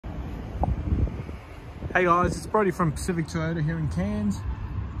Hey guys, it's Brody from Pacific Toyota here in Cairns.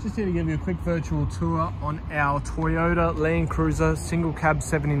 Just here to give you a quick virtual tour on our Toyota Landcruiser single cab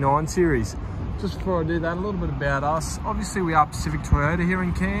 79 series. Just before I do that, a little bit about us. Obviously we are Pacific Toyota here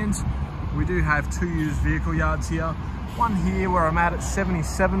in Cairns. We do have two used vehicle yards here. One here where I'm at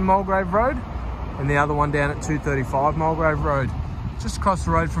 77 Mulgrave Road, and the other one down at 235 Mulgrave Road. Just across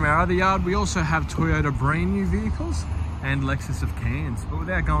the road from our other yard, we also have Toyota brand new vehicles and Lexus of Cairns. But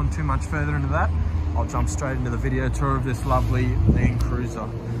without going too much further into that, I'll jump straight into the video tour of this lovely Landcruiser.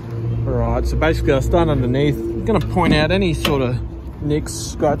 Alright, so basically I'll start underneath. I'm going to point out any sort of nicks,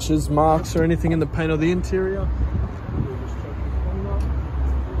 scratches, marks or anything in the paint or the interior.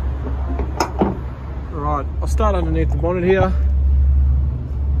 Alright, I'll start underneath the bonnet here.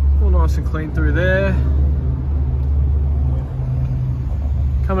 All nice and clean through there.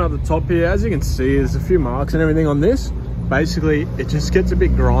 Coming up the top here, as you can see, there's a few marks and everything on this. Basically, it just gets a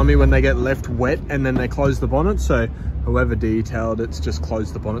bit grimy when they get left wet and then they close the bonnet. So whoever detailed it's just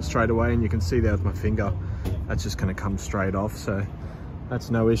closed the bonnet straight away, and you can see there with my finger, that's just going to come straight off. So that's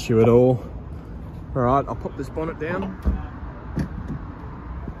no issue at all. All right, I'll pop this bonnet down.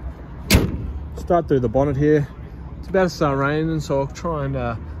 Start through the bonnet here. It's about to start raining, so I'll try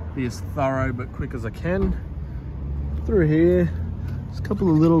and be as thorough but quick as I can. Through here, there's a couple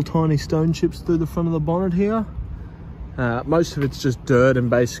of little tiny stone chips through the front of the bonnet here. Most of it's just dirt and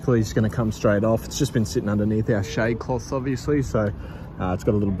basically it's going to come straight off. It's just been sitting underneath our shade cloths obviously, so it's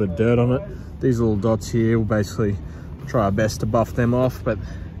got a little bit of dirt on it. These little dots here, we'll basically try our best to buff them off, but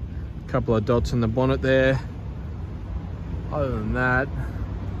a couple of dots in the bonnet there. Other than that,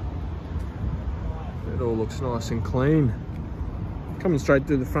 it all looks nice and clean. Coming straight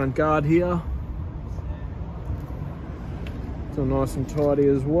through the front guard here. It's all nice and tidy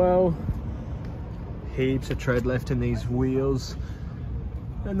as well. Heaps of tread left in these wheels,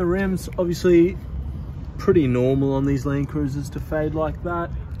 and the rims obviously pretty normal on these Landcruisers to fade like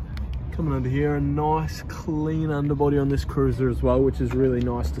that. Coming under here, a nice clean underbody on this cruiser as well, which is really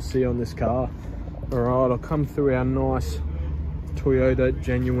nice to see on this car. All right, I'll come through our nice Toyota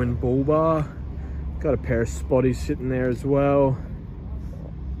genuine bull bar. Got a pair of spotties sitting there as well.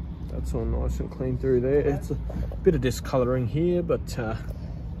 That's all nice and clean through there. It's a bit of discoloring here, but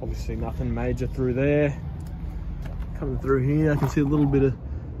obviously nothing major through there. Coming through here, I can see a little bit of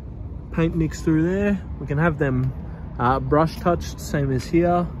paint nicks through there. We can have them brush touched, same as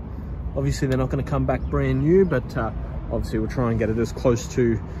here. Obviously they're not going to come back brand new, but obviously we'll try and get it as close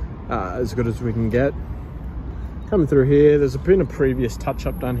to as good as we can get. Coming through here, there's been a previous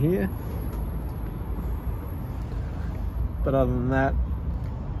touch-up done here. But other than that,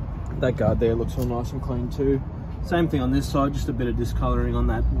 that guard there looks all nice and clean too. Same thing on this side, just a bit of discoloring on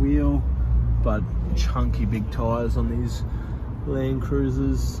that wheel, but chunky big tyres on these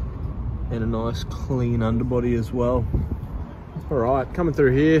Landcruisers, and a nice clean underbody as well. All right, coming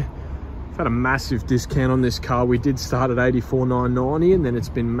through here, I've had a massive discount on this car. We did start at $84,990 and then it's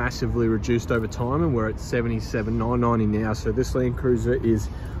been massively reduced over time, and we're at $77,990 now. So this Landcruiser is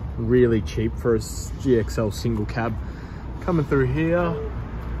really cheap for a GXL single cab. Coming through here,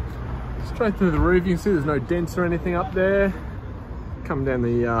 straight through the roof, you can see there's no dents or anything up there. Come down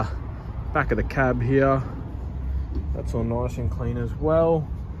the back of the cab here, that's all nice and clean as well.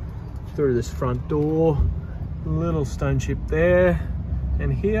 Through this front door, little stone chip there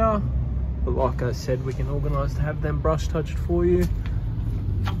and here, but like I said, we can organise to have them brush touched for you.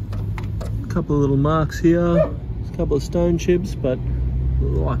 A couple of little marks here, a couple of stone chips, but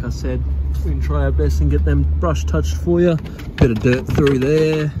like I said, we can try our best and get them brush touched for you. Bit of dirt through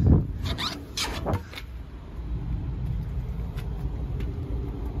there.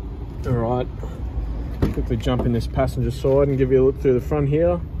 All right, quickly jump in this passenger side and give you a look through the front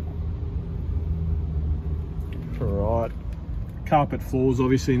here. All right, carpet floors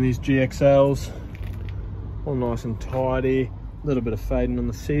obviously in these GXLs, all nice and tidy. A little bit of fading on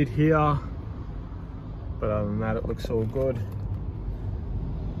the seat here, but other than that, it looks all good.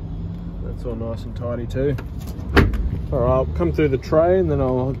 That's all nice and tidy too. All right, I'll come through the tray and then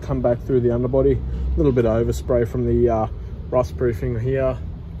I'll come back through the underbody. A little bit of overspray from the rust proofing here.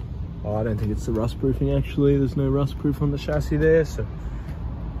 Oh, I don't think it's the rust proofing actually. There's no rust proof on the chassis there, so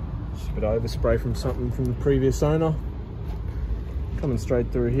just a bit of overspray from something from the previous owner. Coming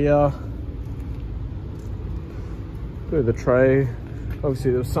straight through here. Through the tray.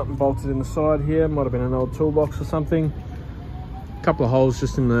 Obviously there was something bolted in the side here. Might have been an old toolbox or something. A couple of holes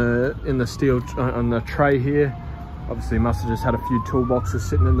just in the steel on the tray here. Obviously must have just had a few toolboxes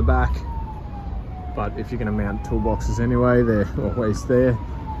sitting in the back, but if you're going to mount toolboxes anyway, they're always there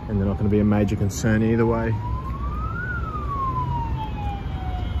and they're not going to be a major concern either way.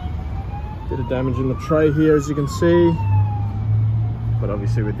 Bit of damage in the tray here, as you can see. But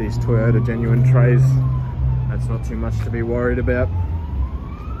obviously with these Toyota genuine trays, that's not too much to be worried about.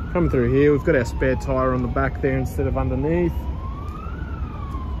 Coming through here, we've got our spare tyre on the back there instead of underneath.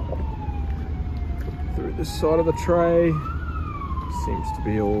 Through this side of the tray, seems to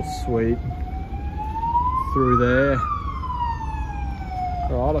be all sweet. Through there.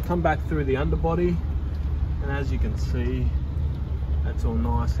 Alright, I'll come back through the underbody, and as you can see, that's all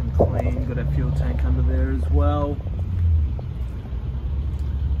nice and clean. Got our fuel tank under there as well.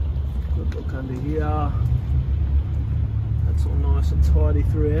 Good look under here. That's all nice and tidy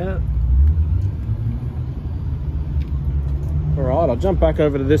throughout. Alright, I'll jump back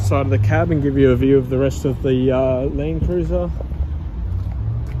over to this side of the cab and give you a view of the rest of the Landcruiser.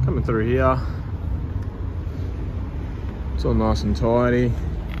 Coming through here. It's all nice and tidy.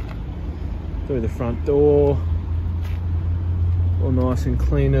 Through the front door. All nice and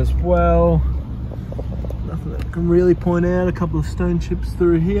clean as well. Nothing that I can really point out. A couple of stone chips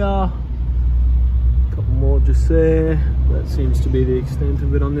through here. A couple more just there. That seems to be the extent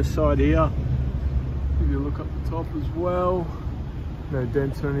of it on this side here. Give you a look up the top as well. No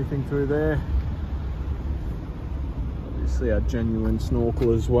dents or anything through there. Obviously our genuine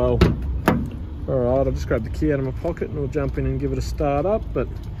snorkel as well. Alright, I'll just grab the key out of my pocket and we'll jump in and give it a start up. But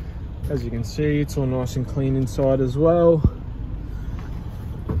as you can see, it's all nice and clean inside as well.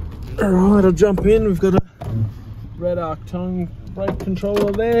 Alright, I'll jump in. We've got a red arc tongue brake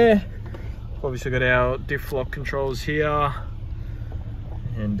controller there. Obviously got our diff lock controls here.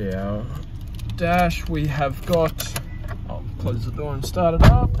 And our dash, we have got, I'll close the door and start it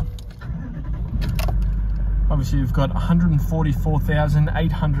up. Obviously we've got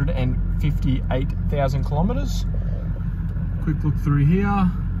 144,858 kilometers. Quick look through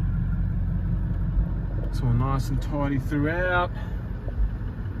here. It's all nice and tidy throughout.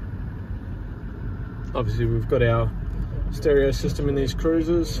 Obviously we've got our stereo system in these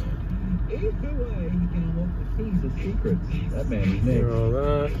cruisers. That man is next. All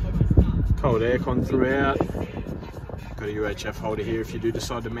that. Cold aircon throughout. Got a UHF holder here if you do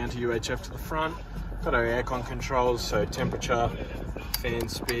decide to mount a UHF to the front. Got our aircon controls, so temperature, fan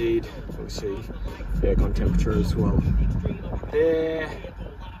speed, obviously aircon temperature as well. There,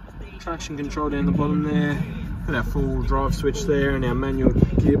 traction control down the bottom there. Got our full drive switch there and our manual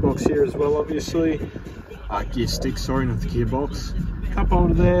gearbox here as well, obviously. Gear stick, sorry, not the gearbox. Cup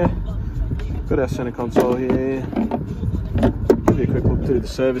holder there. Got our center console here. Give you a quick look through the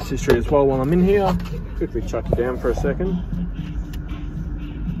service history as well while I'm in here. Quickly chuck you down for a second.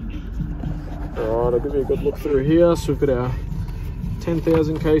 Alright, I'll give you a good look through here. So we've got our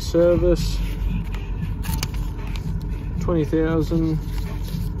 10,000k service, 20,000,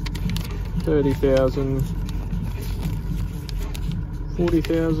 30,000,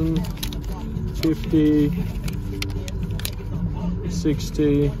 40,000, 50,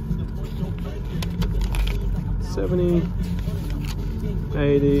 60, 70,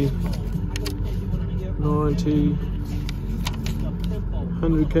 80, 90,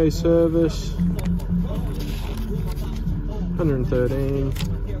 100k service, 113,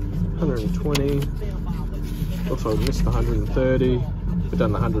 120, looks like we missed the 130, we've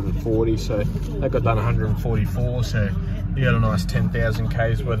done the 140, so that got done 144, so you got a nice 10,000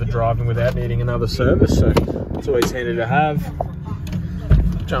 k's worth of driving without needing another service, so it's always handy to have.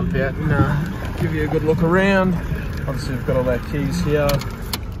 Jump out and give you a good look around. Obviously we've got all our keys here,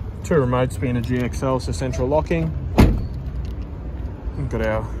 two remotes being a GXL, so central locking. We've got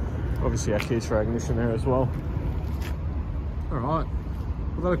our, obviously our keys for our ignition there as well. Alright,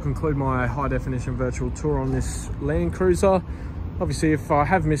 well that'll conclude my high definition virtual tour on this Landcruiser. Obviously if I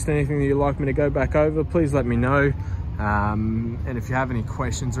have missed anything that you'd like me to go back over, please let me know. And if you have any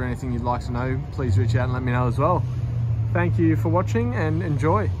questions or anything you'd like to know, please reach out and let me know as well. Thank you for watching and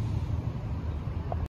enjoy.